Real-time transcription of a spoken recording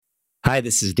Hi,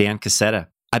 this is Dan Cassetta.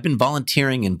 I've been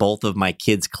volunteering in both of my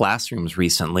kids' classrooms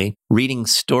recently, reading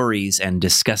stories and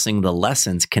discussing the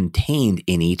lessons contained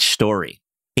in each story.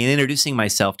 In introducing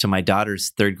myself to my daughter's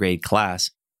third grade class,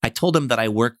 I told them that I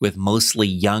work with mostly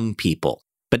young people,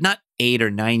 but not 8 or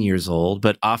 9 years old,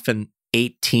 but often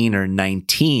 18 or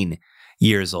 19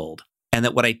 years old. And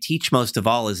that what I teach most of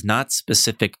all is not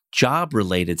specific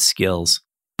job-related skills,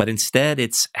 but instead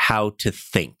it's how to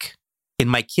think. In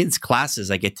my kids'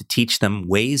 classes, I get to teach them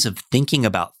ways of thinking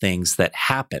about things that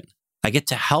happen. I get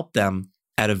to help them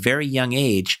at a very young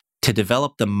age to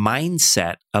develop the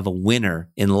mindset of a winner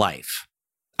in life.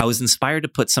 I was inspired to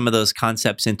put some of those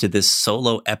concepts into this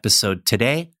solo episode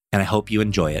today, and I hope you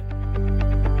enjoy it.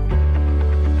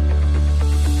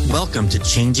 Welcome to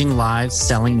Changing Lives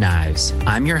Selling Knives.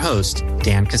 I'm your host,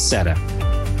 Dan Cassetta.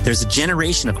 There's a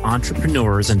generation of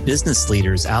entrepreneurs and business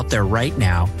leaders out there right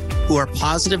now who are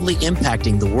positively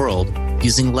impacting the world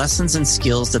using lessons and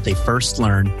skills that they first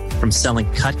learned from selling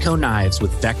Cutco knives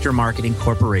with Vector Marketing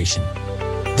Corporation.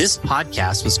 This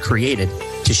podcast was created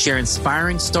to share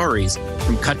inspiring stories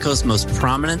from Cutco's most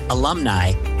prominent alumni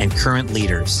and current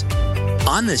leaders.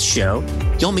 On this show,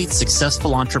 you'll meet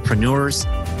successful entrepreneurs,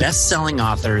 best-selling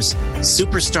authors,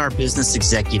 superstar business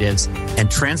executives, and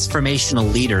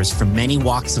transformational leaders from many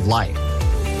walks of life.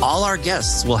 All our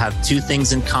guests will have two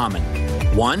things in common.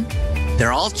 One,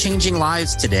 they're all changing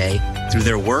lives today through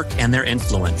their work and their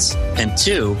influence. And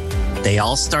two, they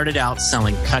all started out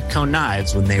selling Cutco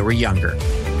knives when they were younger.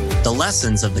 The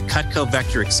lessons of the Cutco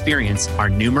Vector experience are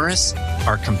numerous,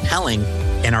 are compelling,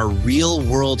 and are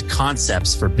real-world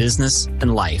concepts for business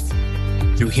and life.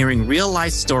 Through hearing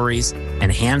real-life stories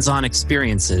and hands-on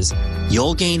experiences,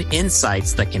 you'll gain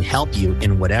insights that can help you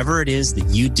in whatever it is that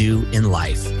you do in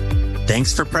life.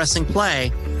 Thanks for pressing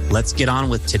play. Let's get on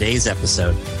with today's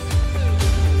episode.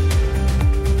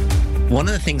 One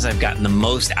of the things I've gotten the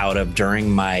most out of during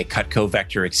my Cutco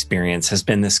Vector experience has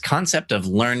been this concept of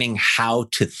learning how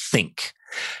to think,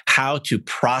 how to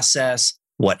process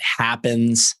what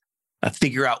happens,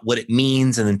 figure out what it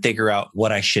means, and then figure out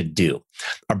what I should do.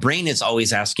 Our brain is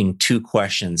always asking two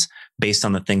questions based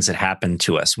on the things that happen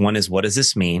to us. One is, what does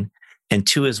this mean? And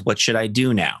two is, what should I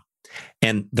do now?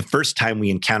 And the first time we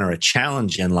encounter a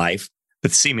challenge in life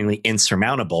that's seemingly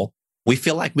insurmountable, we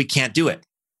feel like we can't do it.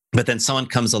 But then someone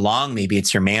comes along, maybe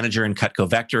it's your manager in Cutco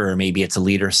Vector, or maybe it's a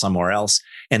leader somewhere else,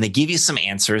 and they give you some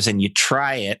answers and you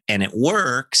try it and it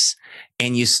works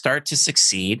and you start to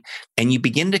succeed and you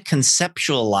begin to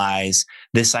conceptualize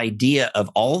this idea of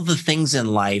all the things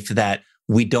in life that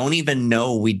we don't even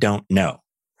know we don't know.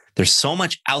 There's so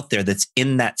much out there that's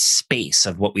in that space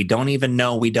of what we don't even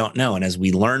know we don't know. And as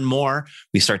we learn more,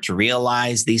 we start to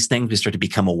realize these things, we start to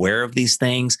become aware of these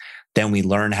things. Then we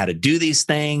learn how to do these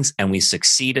things and we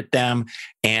succeed at them.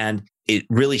 And it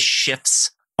really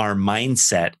shifts our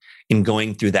mindset in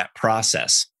going through that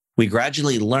process. We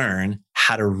gradually learn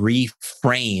how to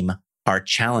reframe our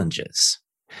challenges.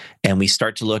 And we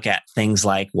start to look at things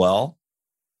like, well,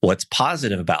 what's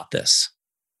positive about this?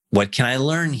 What can I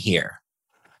learn here?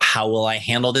 How will I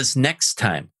handle this next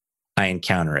time I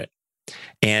encounter it?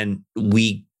 And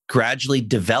we gradually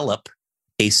develop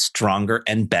a stronger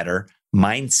and better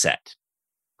mindset.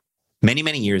 Many,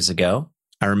 many years ago,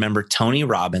 I remember Tony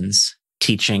Robbins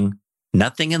teaching,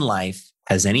 nothing in life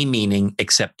has any meaning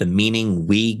except the meaning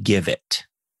we give it.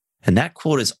 And that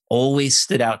quote has always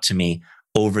stood out to me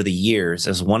over the years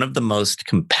as one of the most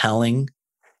compelling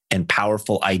and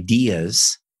powerful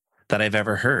ideas that I've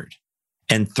ever heard.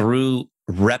 And through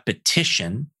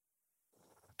repetition,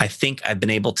 I think I've been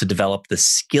able to develop the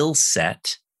skill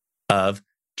set of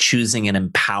choosing an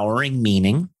empowering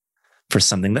meaning for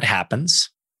something that happens,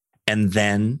 and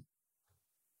then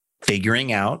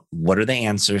figuring out what are the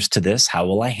answers to this? How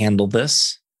will I handle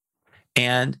this?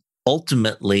 And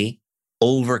ultimately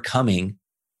overcoming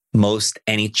most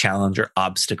any challenge or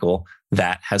obstacle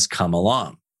that has come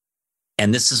along.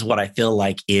 And this is what I feel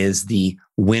like is the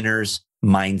winner's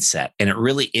mindset. And it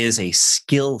really is a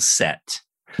skill set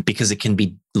because it can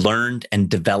be learned and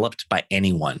developed by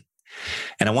anyone.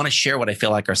 And I want to share what I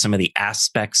feel like are some of the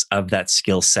aspects of that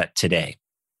skill set today.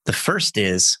 The first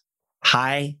is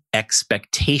high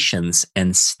expectations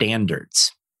and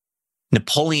standards.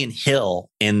 Napoleon Hill,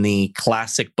 in the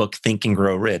classic book Think and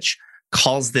Grow Rich,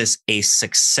 calls this a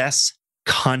success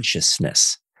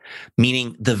consciousness,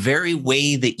 meaning the very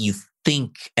way that you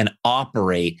think and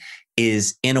operate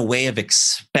is in a way of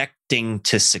expecting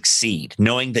to succeed,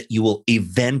 knowing that you will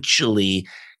eventually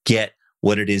get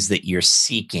what it is that you're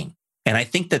seeking. And I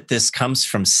think that this comes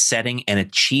from setting and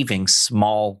achieving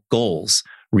small goals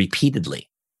repeatedly.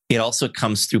 It also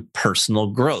comes through personal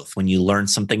growth. When you learn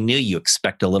something new, you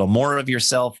expect a little more of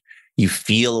yourself. You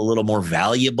feel a little more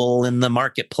valuable in the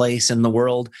marketplace, in the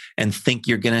world, and think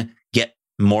you're going to get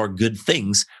more good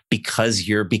things because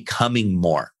you're becoming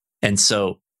more. And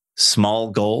so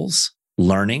small goals,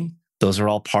 learning, those are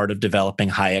all part of developing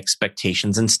high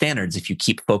expectations and standards. If you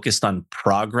keep focused on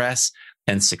progress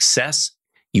and success,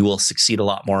 you will succeed a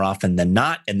lot more often than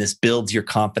not. And this builds your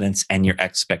confidence and your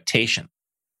expectation.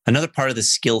 Another part of the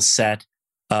skill set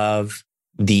of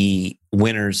the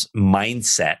winner's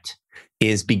mindset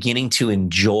is beginning to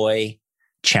enjoy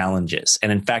challenges.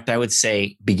 And in fact, I would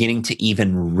say beginning to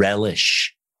even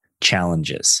relish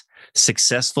challenges.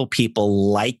 Successful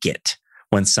people like it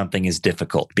when something is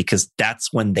difficult because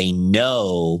that's when they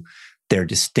know they're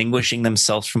distinguishing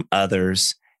themselves from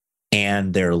others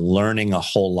and they're learning a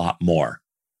whole lot more.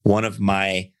 One of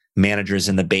my managers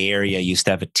in the Bay Area used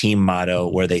to have a team motto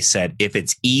where they said, if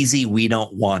it's easy, we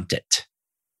don't want it.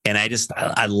 And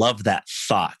I love that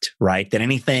thought, right? That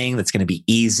anything that's going to be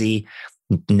easy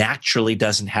naturally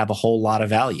doesn't have a whole lot of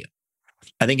value.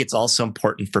 I think it's also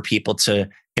important for people to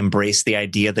embrace the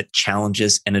idea that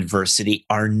challenges and adversity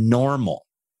are normal.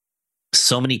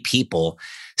 So many people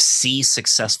see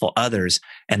successful others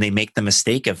and they make the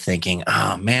mistake of thinking,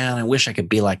 oh man, I wish I could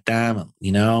be like them.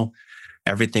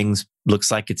 Everything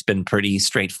looks like it's been pretty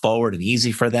straightforward and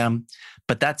easy for them.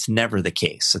 But that's never the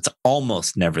case. It's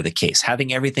almost never the case.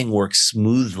 Having everything work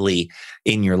smoothly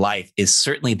in your life is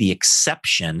certainly the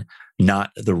exception, not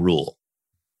the rule.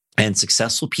 And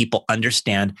successful people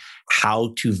understand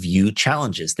how to view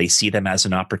challenges. They see them as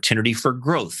an opportunity for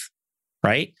growth,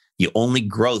 right? You only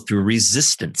grow through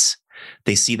resistance.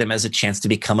 They see them as a chance to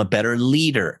become a better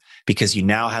leader because you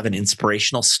now have an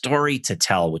inspirational story to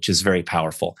tell, which is very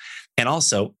powerful. And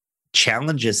also,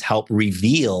 challenges help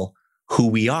reveal who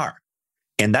we are.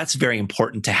 And that's very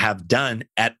important to have done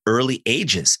at early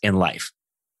ages in life,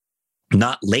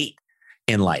 not late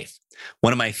in life.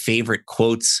 One of my favorite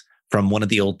quotes from one of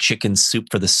the old Chicken Soup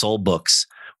for the Soul books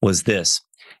was this.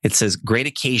 It says, great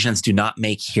occasions do not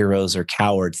make heroes or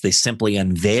cowards. They simply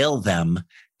unveil them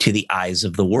to the eyes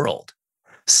of the world.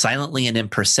 Silently and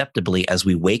imperceptibly, as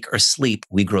we wake or sleep,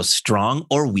 we grow strong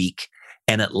or weak.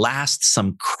 And at last,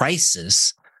 some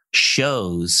crisis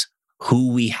shows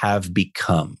who we have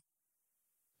become.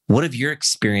 What have your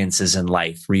experiences in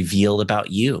life revealed about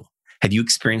you? Have you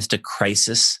experienced a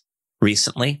crisis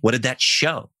recently? What did that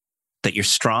show? That you're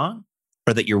strong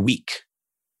or that you're weak?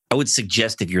 I would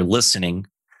suggest if you're listening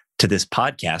to this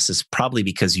podcast, it's probably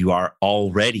because you are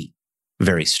already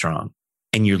very strong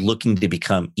and you're looking to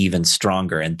become even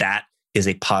stronger. And that is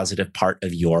a positive part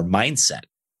of your mindset.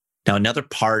 Now, another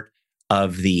part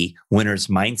of the winner's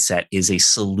mindset is a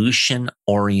solution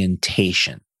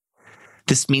orientation.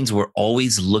 This means we're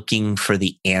always looking for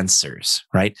the answers,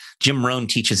 right? Jim Rohn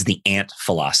teaches the ant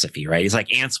philosophy, right? He's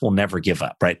like, ants will never give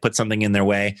up, right? Put something in their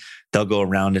way, they'll go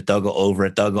around it, they'll go over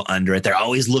it, they'll go under it. They're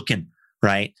always looking,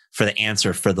 right, for the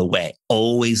answer, for the way,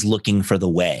 always looking for the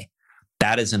way.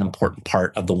 That is an important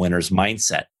part of the winner's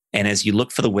mindset. And as you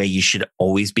look for the way, you should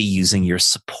always be using your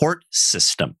support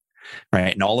system,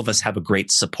 right? And all of us have a great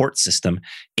support system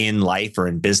in life or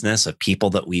in business of people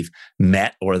that we've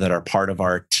met or that are part of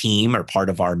our team or part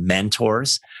of our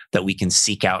mentors that we can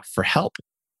seek out for help.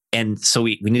 And so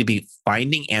we need to be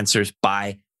finding answers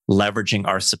by leveraging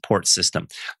our support system.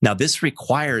 Now, this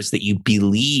requires that you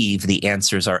believe the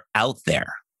answers are out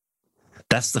there.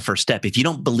 That's the first step. If you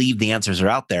don't believe the answers are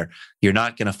out there, you're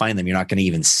not going to find them. You're not going to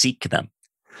even seek them.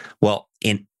 Well,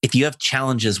 if you have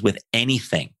challenges with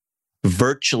anything,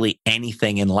 virtually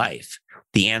anything in life,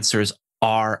 the answers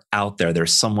are out there.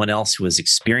 There's someone else who has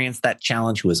experienced that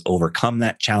challenge, who has overcome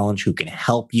that challenge, who can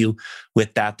help you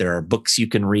with that. There are books you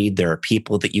can read. There are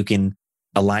people that you can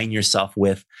align yourself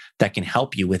with that can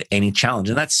help you with any challenge.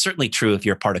 And that's certainly true if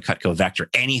you're part of Cutco Vector.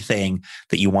 Anything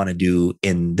that you want to do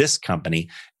in this company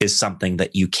is something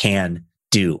that you can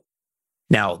do.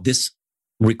 Now, this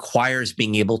requires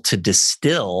being able to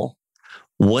distill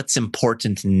what's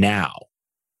important now.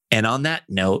 And on that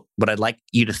note, what I'd like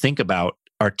you to think about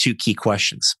are two key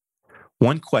questions.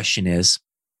 One question is,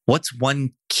 what's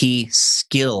one key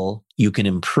skill you can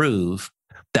improve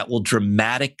that will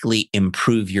dramatically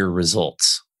improve your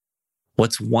results?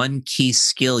 What's one key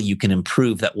skill you can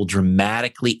improve that will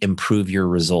dramatically improve your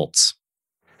results?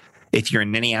 If you're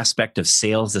in any aspect of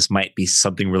sales, this might be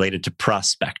something related to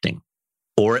prospecting,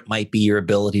 or it might be your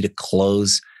ability to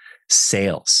close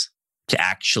sales, to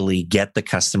actually get the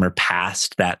customer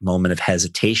past that moment of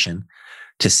hesitation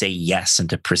to say yes and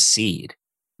to proceed.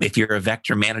 If you're a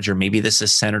Vector manager, maybe this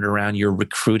is centered around your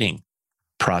recruiting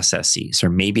processes, or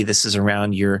maybe this is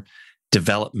around your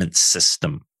development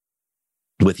system,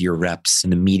 with your reps in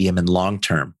the medium and long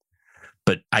term.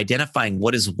 But identifying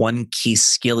what is one key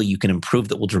skill you can improve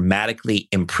that will dramatically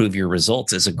improve your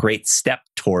results is a great step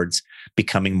towards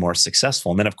becoming more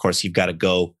successful. And then, of course, you've got to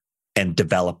go and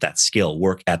develop that skill,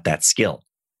 work at that skill.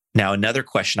 Now, another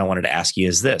question I wanted to ask you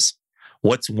is this: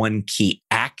 what's one key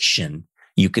action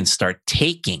you can start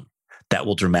taking that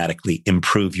will dramatically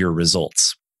improve your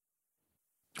results?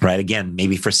 Right? Again,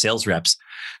 maybe for sales reps,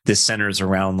 this centers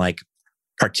around like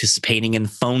participating in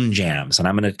phone jams. And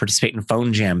I'm going to participate in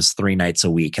phone jams 3 nights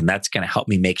a week. And that's going to help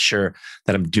me make sure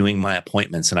that I'm doing my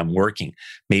appointments and I'm working.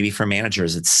 Maybe for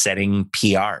managers, it's setting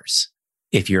PRs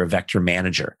if you're a vector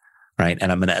manager, right?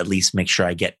 And I'm going to at least make sure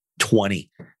I get 20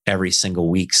 every single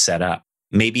week set up.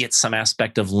 Maybe it's some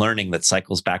aspect of learning that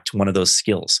cycles back to one of those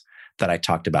skills that I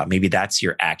talked about. Maybe that's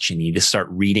your action. You need to start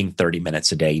reading 30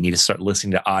 minutes a day. You need to start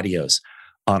listening to audios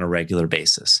on a regular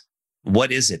basis.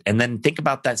 What is it? And then think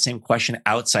about that same question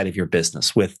outside of your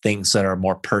business with things that are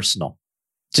more personal.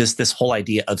 Just this whole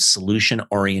idea of solution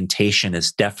orientation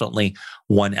is definitely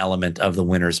one element of the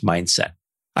winner's mindset.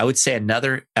 I would say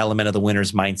another element of the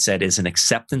winner's mindset is an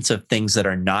acceptance of things that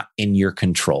are not in your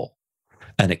control.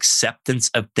 An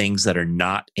acceptance of things that are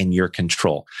not in your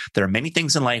control. There are many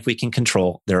things in life we can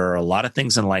control. There are a lot of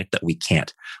things in life that we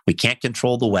can't. We can't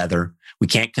control the weather. We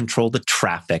can't control the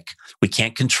traffic. We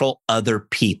can't control other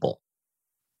people.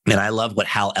 And I love what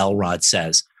Hal Elrod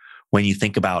says when you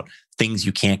think about things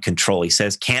you can't control. He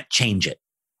says, can't change it,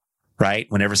 right?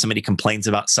 Whenever somebody complains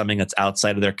about something that's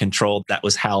outside of their control, that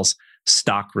was Hal's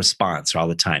stock response all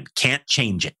the time. Can't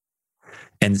change it.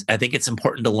 And I think it's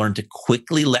important to learn to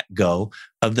quickly let go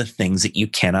of the things that you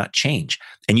cannot change.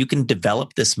 And you can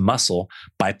develop this muscle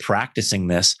by practicing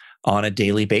this on a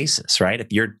daily basis, right? If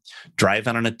you're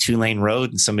driving on a 2-lane road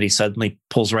and somebody suddenly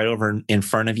pulls right over in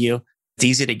front of you, it's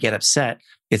easy to get upset.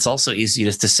 It's also easy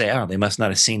just to say, oh, they must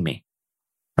not have seen me,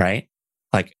 right?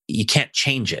 Like you can't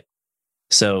change it.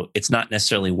 So it's not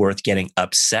necessarily worth getting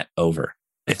upset over.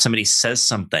 If somebody says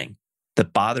something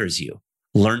that bothers you,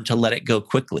 learn to let it go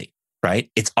quickly,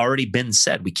 right? It's already been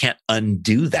said. We can't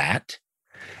undo that.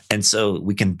 And so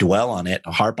we can dwell on it,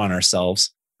 harp on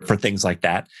ourselves for things like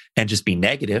that and just be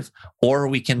negative, or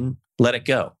we can let it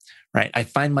go, right? I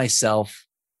find myself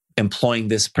employing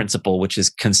this principle, which is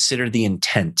consider the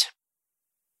intent.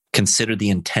 Consider the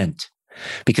intent.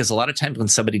 Because a lot of times when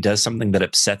somebody does something that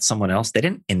upsets someone else, they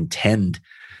didn't intend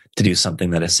to do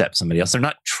something that upsets somebody else. They're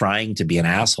not trying to be an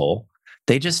asshole.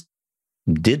 They just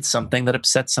did something that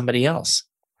upsets somebody else.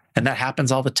 And that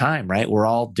happens all the time, right? We're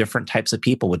all different types of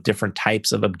people with different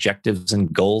types of objectives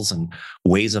and goals and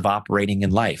ways of operating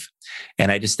in life.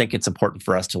 And I just think it's important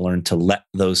for us to learn to let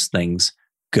those things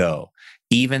go.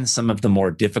 Even some of the more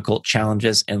difficult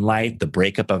challenges in life, the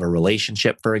breakup of a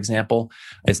relationship, for example,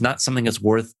 is not something that's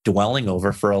worth dwelling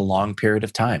over for a long period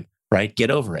of time, right? Get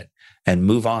over it and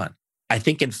move on. I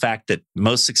think, in fact, that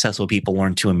most successful people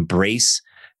learn to embrace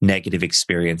negative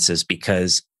experiences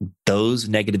because those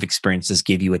negative experiences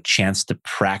give you a chance to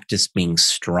practice being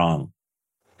strong.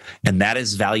 And that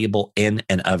is valuable in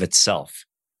and of itself.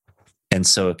 And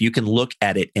so if you can look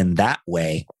at it in that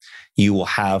way, you will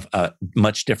have a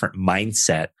much different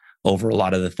mindset over a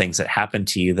lot of the things that happen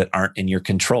to you that aren't in your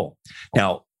control.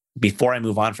 Now, before I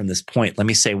move on from this point, let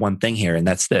me say one thing here, and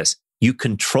that's this. You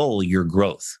control your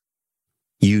growth.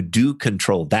 You do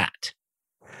control that.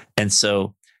 And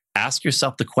so ask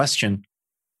yourself the question,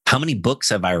 how many books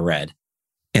have I read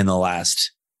in the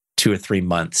last 2 or 3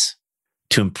 months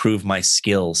to improve my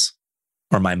skills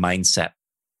or my mindset?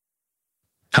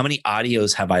 How many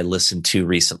audios have I listened to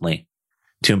recently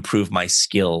to improve my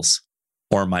skills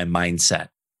or my mindset?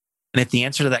 And if the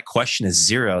answer to that question is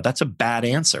 0, that's a bad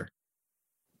answer,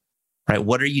 right?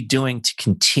 What are you doing to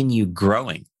continue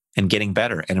growing and getting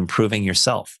better and improving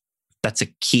yourself? That's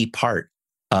a key part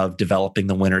of developing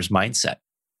the winner's mindset.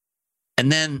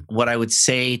 And then what I would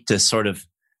say to sort of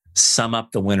sum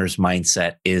up the winner's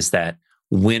mindset is that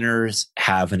winners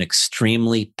have an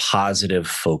extremely positive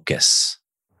focus.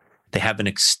 They have an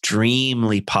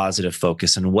extremely positive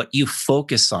focus, and what you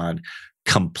focus on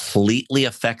completely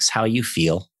affects how you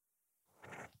feel.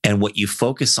 And what you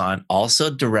focus on also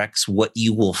directs what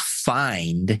you will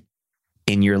find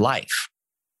in your life.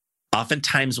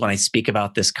 Oftentimes when I speak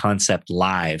about this concept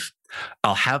live,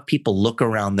 I'll have people look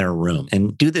around their room,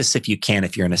 and do this if you can,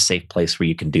 if you're in a safe place where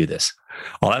you can do this.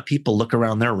 I'll have people look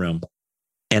around their room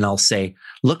and I'll say,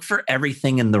 look for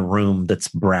everything in the room that's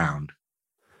brown.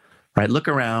 Right? Look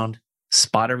around,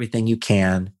 spot everything you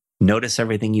can, notice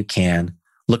everything you can,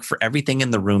 look for everything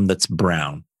in the room that's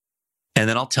brown. And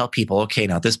then I'll tell people, okay,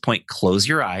 now at this point, close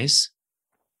your eyes.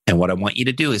 And what I want you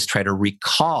to do is try to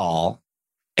recall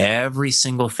every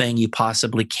single thing you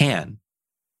possibly can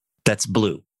that's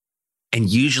blue. And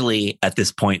usually at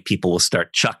this point, people will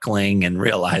start chuckling and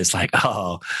realize like,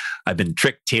 oh, I've been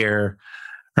tricked here,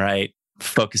 right?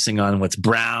 Focusing on what's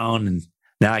brown, and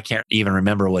now I can't even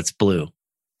remember what's blue.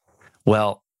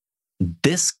 Well,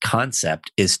 this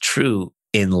concept is true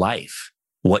in life.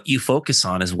 What you focus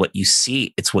on is what you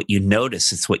see. It's what you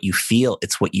notice. It's what you feel.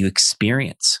 It's what you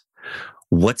experience.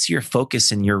 What's your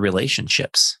focus in your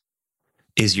relationships?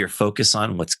 Is your focus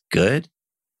on what's good?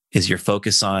 Is your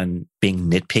focus on being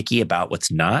nitpicky about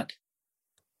what's not?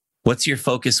 What's your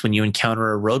focus when you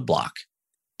encounter a roadblock?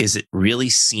 Is it really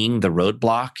seeing the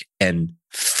roadblock and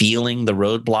feeling the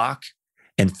roadblock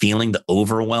and feeling the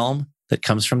overwhelm that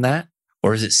comes from that?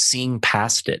 Or is it seeing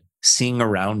past it, seeing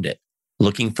around it,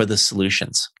 looking for the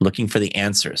solutions, looking for the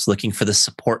answers, looking for the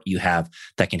support you have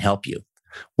that can help you?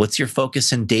 What's your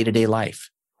focus in day-to-day life?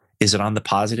 Is it on the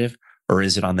positive or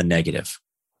is it on the negative?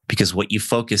 Because what you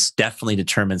focus definitely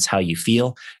determines how you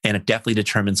feel, and it definitely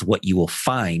determines what you will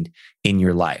find in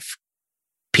your life.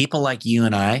 People like you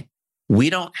and I, we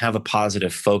don't have a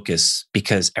positive focus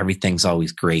because everything's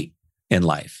always great in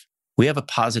life. We have a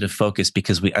positive focus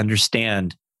because we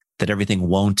understand that everything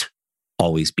won't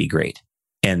always be great.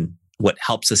 And what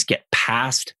helps us get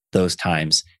past those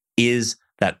times is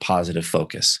that positive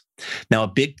focus. Now, a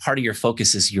big part of your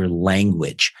focus is your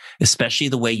language, especially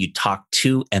the way you talk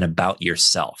to and about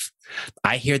yourself.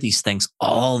 I hear these things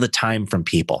all the time from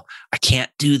people. I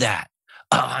can't do that.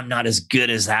 Oh, I'm not as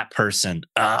good as that person.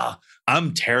 Oh,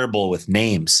 I'm terrible with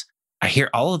names. I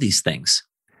hear all of these things.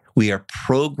 We are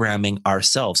programming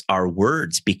ourselves. Our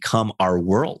words become our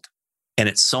world. And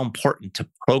it's so important to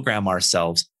program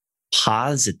ourselves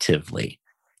positively.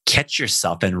 Catch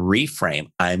yourself and reframe.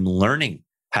 I'm learning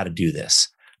how to do this.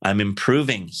 I'm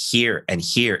improving here and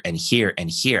here and here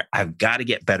and here. I've got to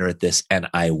get better at this, and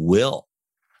I will,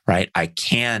 right? I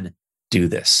can do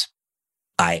this.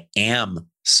 I am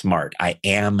smart. I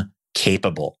am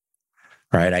capable,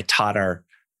 right? I taught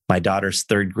my daughter's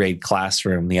third grade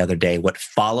classroom the other day, what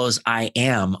follows I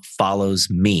am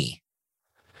follows me.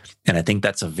 And I think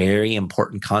that's a very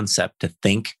important concept to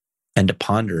think and to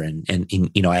ponder. And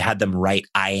I had them write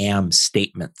I am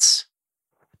statements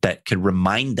that could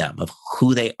remind them of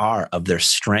who they are, of their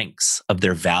strengths, of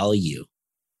their value,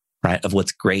 right? Of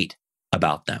what's great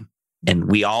about them.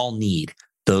 And we all need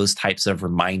those types of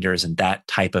reminders and that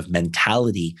type of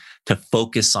mentality to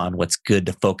focus on what's good,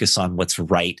 to focus on what's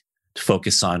right, to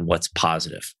focus on what's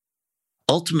positive.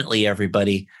 Ultimately,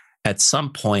 everybody, at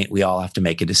some point, we all have to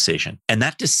make a decision. And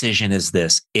that decision is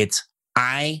this. It's,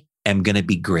 I am going to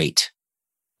be great.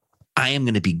 I am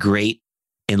going to be great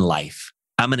in life.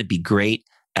 I'm going to be great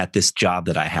at this job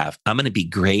that I have. I'm going to be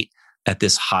great at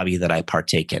this hobby that I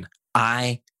partake in.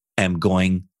 I am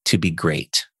going to be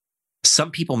great.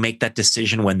 Some people make that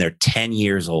decision when they're 10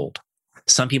 years old.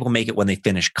 Some people make it when they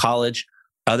finish college.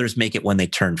 Others make it when they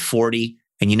turn 40.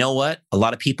 And you know what? A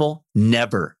lot of people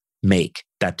never make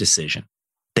that decision.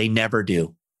 They never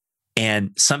do.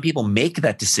 And some people make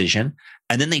that decision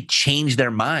and then they change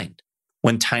their mind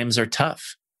when times are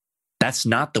tough. That's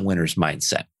not the winner's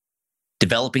mindset.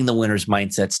 Developing the winner's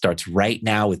mindset starts right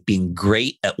now with being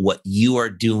great at what you are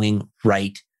doing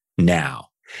right now.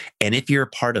 And if you're a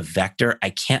part of Vector, I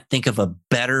can't think of a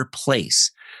better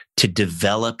place to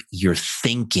develop your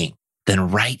thinking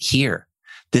than right here.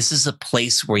 This is a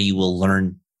place where you will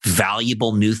learn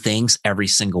valuable new things every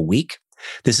single week.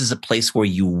 This is a place where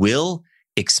you will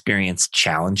experience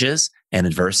challenges and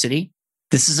adversity.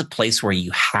 This is a place where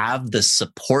you have the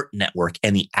support network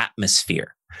and the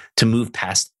atmosphere to move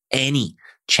past any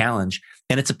challenge.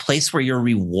 And it's a place where you're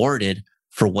rewarded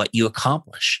for what you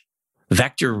accomplish.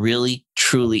 Vector really,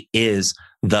 truly is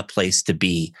the place to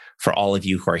be for all of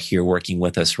you who are here working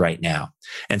with us right now.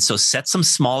 And so set some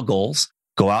small goals,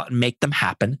 go out and make them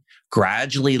happen,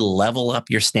 gradually level up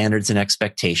your standards and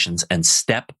expectations, and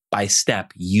step by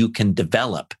step, you can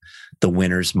develop the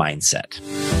winner's mindset.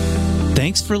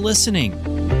 Thanks for listening.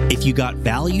 If you got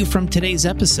value from today's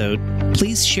episode,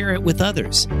 please share it with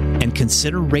others and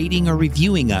consider rating or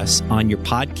reviewing us on your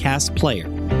podcast player.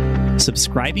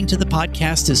 Subscribing to the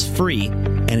podcast is free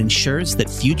and ensures that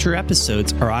future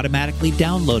episodes are automatically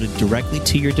downloaded directly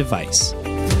to your device.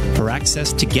 For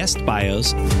access to guest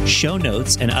bios, show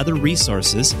notes, and other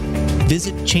resources,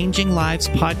 visit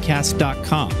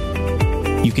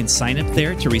changinglivespodcast.com. You can sign up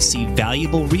there to receive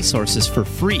valuable resources for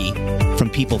free from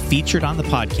people featured on the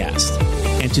podcast.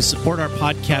 And to support our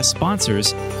podcast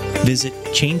sponsors, visit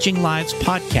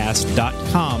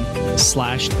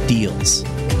changinglivespodcast.com/deals.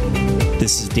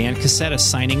 This is Dan Cassetta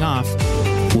signing off.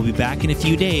 We'll be back in a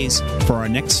few days for our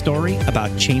next story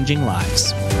about changing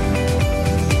lives.